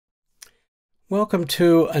Welcome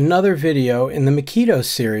to another video in the Mockito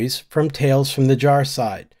series from Tales from the Jar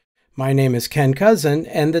Side. My name is Ken Cousin,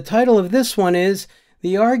 and the title of this one is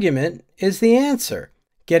The Argument is the Answer,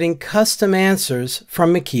 Getting Custom Answers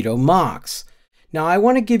from Mockito Mocks. Now, I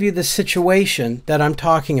want to give you the situation that I'm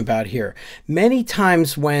talking about here. Many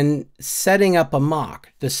times when setting up a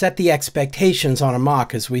mock, to set the expectations on a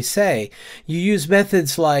mock, as we say, you use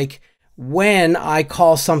methods like when I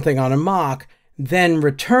call something on a mock, then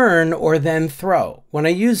return or then throw. When I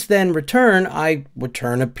use then return, I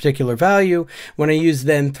return a particular value. When I use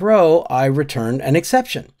then throw, I return an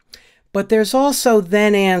exception. But there's also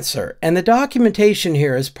then answer, and the documentation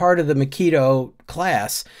here as part of the Mockito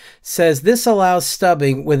class says this allows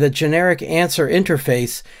stubbing with a generic answer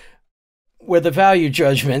interface with a value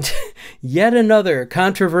judgment, yet another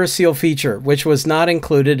controversial feature which was not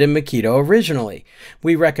included in Mockito originally.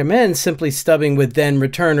 We recommend simply stubbing with then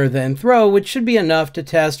return or then throw, which should be enough to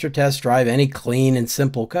test or test drive any clean and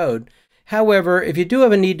simple code. However, if you do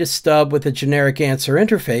have a need to stub with a generic answer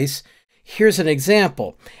interface, here's an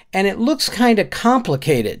example, and it looks kind of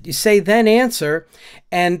complicated. You say then answer,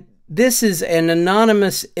 and this is an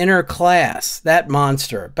anonymous inner class, that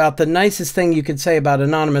monster. About the nicest thing you could say about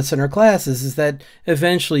anonymous inner classes is that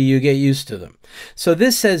eventually you get used to them. So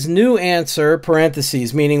this says new answer,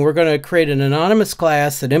 parentheses, meaning we're going to create an anonymous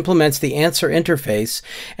class that implements the answer interface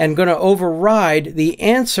and going to override the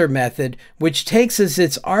answer method, which takes as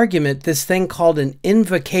its argument this thing called an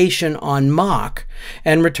invocation on mock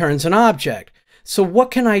and returns an object. So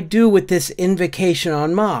what can I do with this invocation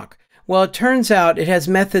on mock? Well, it turns out it has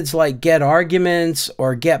methods like get arguments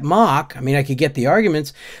or get mock. I mean, I could get the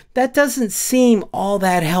arguments. That doesn't seem all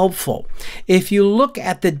that helpful. If you look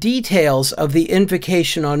at the details of the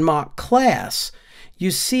invocation on mock class,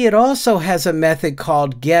 you see it also has a method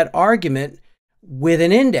called get argument with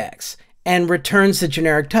an index and returns the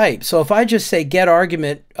generic type. So if I just say get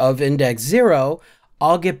argument of index 0,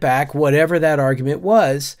 I'll get back whatever that argument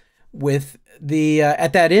was with the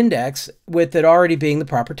at that index, with it already being the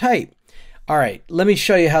proper type. All right, let me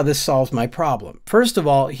show you how this solves my problem. First of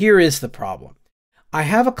all, here is the problem. I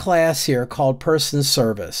have a class here called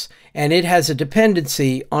PersonService, and it has a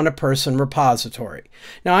dependency on a person repository.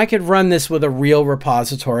 Now, I could run this with a real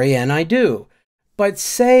repository, and I do. But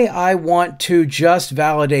say I want to just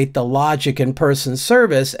validate the logic in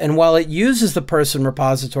PersonService, and while it uses the person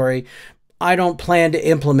repository, I don't plan to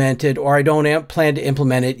implement it, or I don't plan to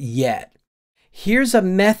implement it yet. Here's a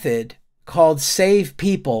method called save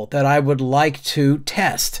people that I would like to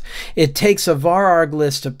test. It takes a vararg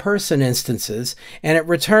list of person instances and it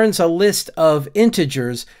returns a list of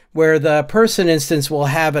integers where the person instance will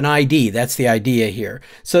have an ID. That's the idea here.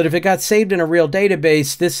 So that if it got saved in a real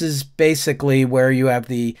database, this is basically where you have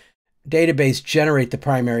the database generate the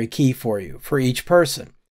primary key for you for each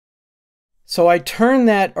person. So I turn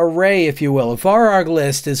that array, if you will. A vararg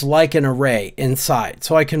list is like an array inside.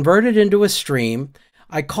 So I convert it into a stream.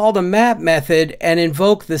 I call the map method and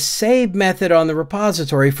invoke the save method on the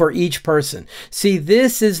repository for each person. See,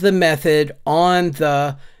 this is the method on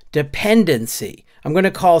the dependency. I'm going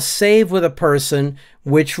to call save with a person,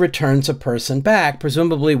 which returns a person back,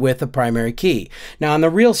 presumably with a primary key. Now, in the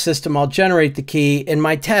real system, I'll generate the key. In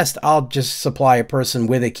my test, I'll just supply a person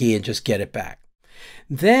with a key and just get it back.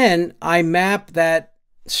 Then I map that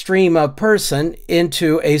stream of person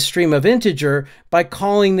into a stream of integer by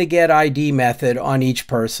calling the getID method on each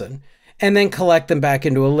person and then collect them back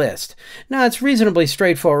into a list. Now, it's reasonably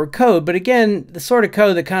straightforward code, but again, the sort of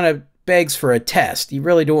code that kind of begs for a test. You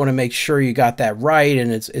really do want to make sure you got that right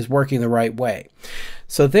and it's working the right way.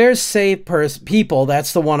 So there's save people.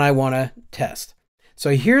 That's the one I want to test. So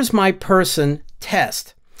here's my person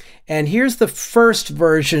test. And here's the first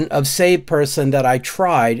version of save person that I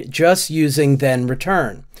tried just using then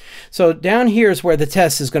return. So down here is where the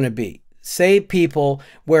test is going to be. Save people,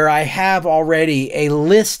 where I have already a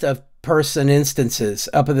list of person instances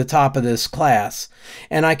up at the top of this class.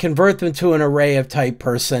 And I convert them to an array of type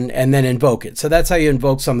person and then invoke it. So that's how you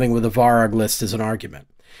invoke something with a vararg list as an argument.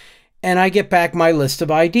 And I get back my list of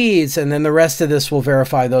IDs, and then the rest of this will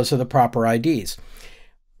verify those are the proper IDs.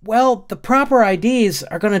 Well, the proper IDs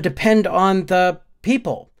are going to depend on the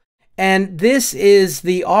people. And this is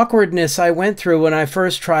the awkwardness I went through when I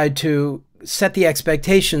first tried to set the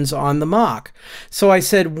expectations on the mock. So I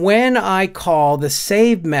said, when I call the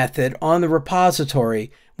save method on the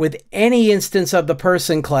repository with any instance of the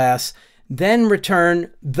person class, then return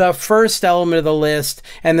the first element of the list,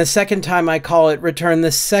 and the second time I call it, return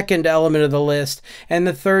the second element of the list, and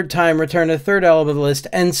the third time return the third element of the list,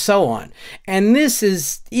 and so on. And this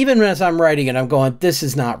is, even as I'm writing it, I'm going, this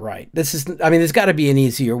is not right. This is, I mean, there's got to be an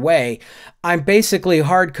easier way. I'm basically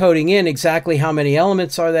hard coding in exactly how many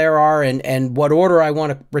elements there are and what order I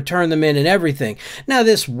want to return them in and everything. Now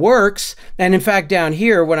this works, and in fact down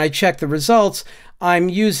here when I check the results, I'm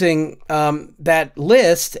using that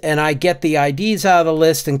list, and I get the IDs out of the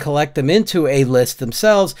list and collect them into a list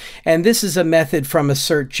themselves. And this is a method from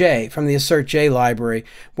AssertJ, from the AssertJ library,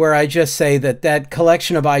 where I just say that that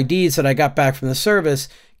collection of IDs that I got back from the service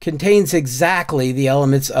contains exactly the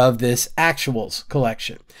elements of this actuals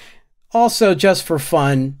collection. Also, just for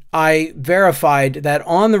fun, I verified that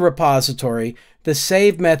on the repository, the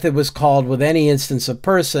save method was called with any instance of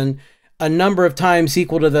person a number of times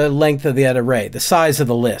equal to the length of that array, the size of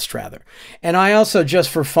the list, rather. And I also,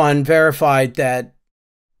 just for fun, verified that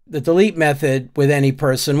the delete method with any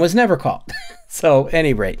person was never called. So, at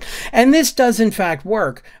any rate. And this does, in fact,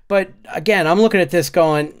 work. But again, I'm looking at this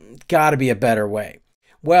going, gotta be a better way.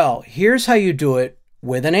 Well, here's how you do it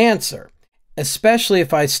with an answer, especially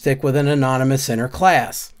if I stick with an anonymous inner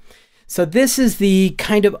class. So this is the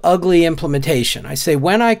kind of ugly implementation. I say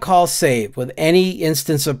when I call save with any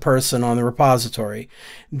instance of person on the repository,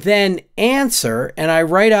 then answer, and I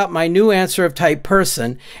write out my new answer of type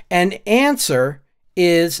person, and answer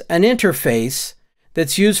is an interface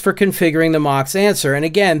that's used for configuring the mock's answer. And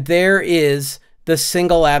again, there is the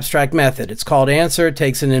single abstract method. It's called answer, it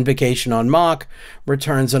takes an invocation on mock,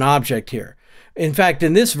 returns an object here. In fact,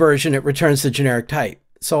 in this version, it returns the generic type.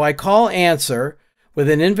 So I call answer with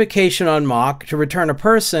an invocation on mock to return a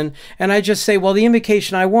person, and I just say, well, the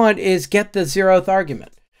invocation I want is get the 0th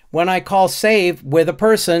argument. When I call save with a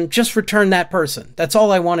person, just return that person. That's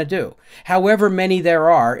all I want to do. However many there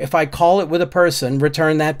are, if I call it with a person,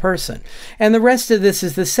 return that person. And the rest of this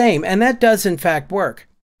is the same, and that does in fact work.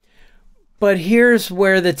 But here's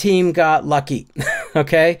where the team got lucky,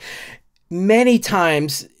 okay? Many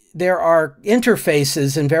times there are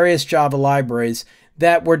interfaces in various Java libraries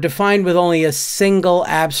that were defined with only a single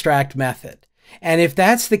abstract method. And if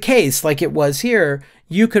that's the case, like it was here,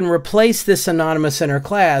 you can replace this anonymous inner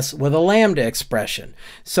class with a Lambda expression.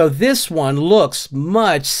 So this one looks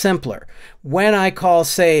much simpler. When I call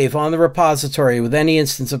save on the repository with any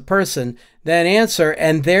instance of person, then answer,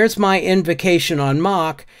 and there's my invocation on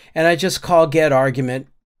mock, and I just call get argument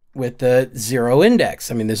with the 0 index.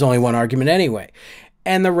 I mean, there's only one argument anyway.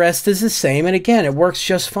 And the rest is the same, and again, it works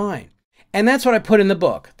just fine. And that's what I put in the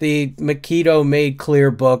book, the Mockito Made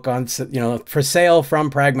Clear book on, for sale from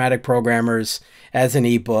pragmatic programmers as an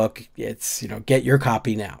ebook. It's, get your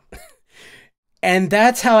copy now. And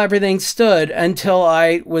that's how everything stood until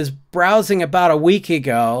I was browsing about a week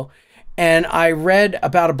ago, and I read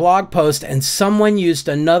about a blog post, and someone used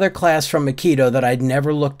another class from Mockito that I'd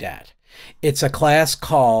never looked at. It's a class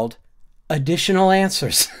called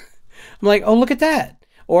AdditionalAnswers. I'm like, oh, look at that.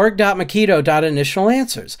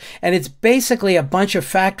 org.mockito.AdditionalAnswers. And it's basically a bunch of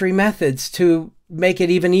factory methods to make it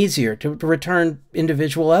even easier to return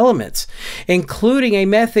individual elements, including a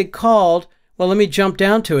method called, well, let me jump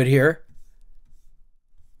down to it here,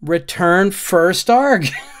 returnFirstArg.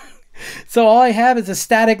 So all I have is a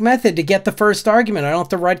static method to get the first argument. I don't have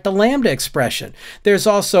to write the Lambda expression. There's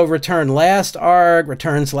also return last arg,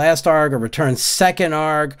 returns last arg, or returns second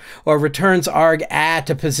arg, or returns arg at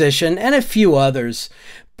a position, and a few others.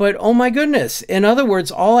 But oh my goodness, in other words,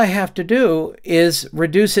 all I have to do is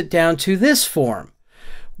reduce it down to this form.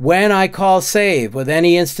 When I call save with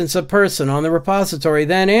any instance of person on the repository,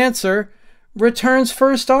 then answer, returns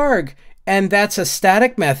first arg. And that's a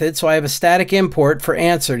static method, so I have a static import for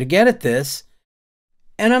answer to get at this,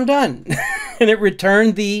 and I'm done. And it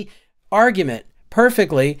returned the argument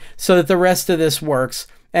perfectly so that the rest of this works.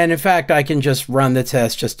 And in fact, I can just run the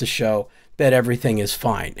test just to show that everything is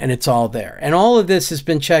fine, and it's all there. And all of this has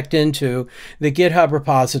been checked into the GitHub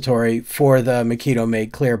repository for the Mockito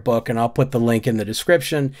Made Clear book, and I'll put the link in the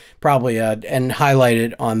description, probably, and highlight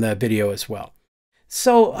it on the video as well.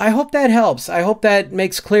 So I hope that helps. I hope that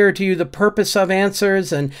makes clear to you the purpose of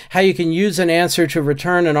answers and how you can use an answer to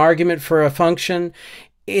return an argument for a function.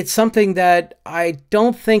 It's something that I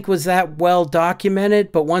don't think was that well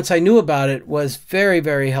documented, but once I knew about it, was very,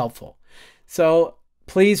 very helpful. So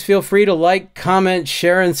please feel free to like, comment,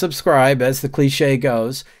 share, and subscribe, as the cliche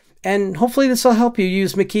goes. And hopefully this will help you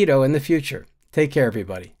use Mockito in the future. Take care,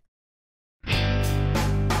 everybody.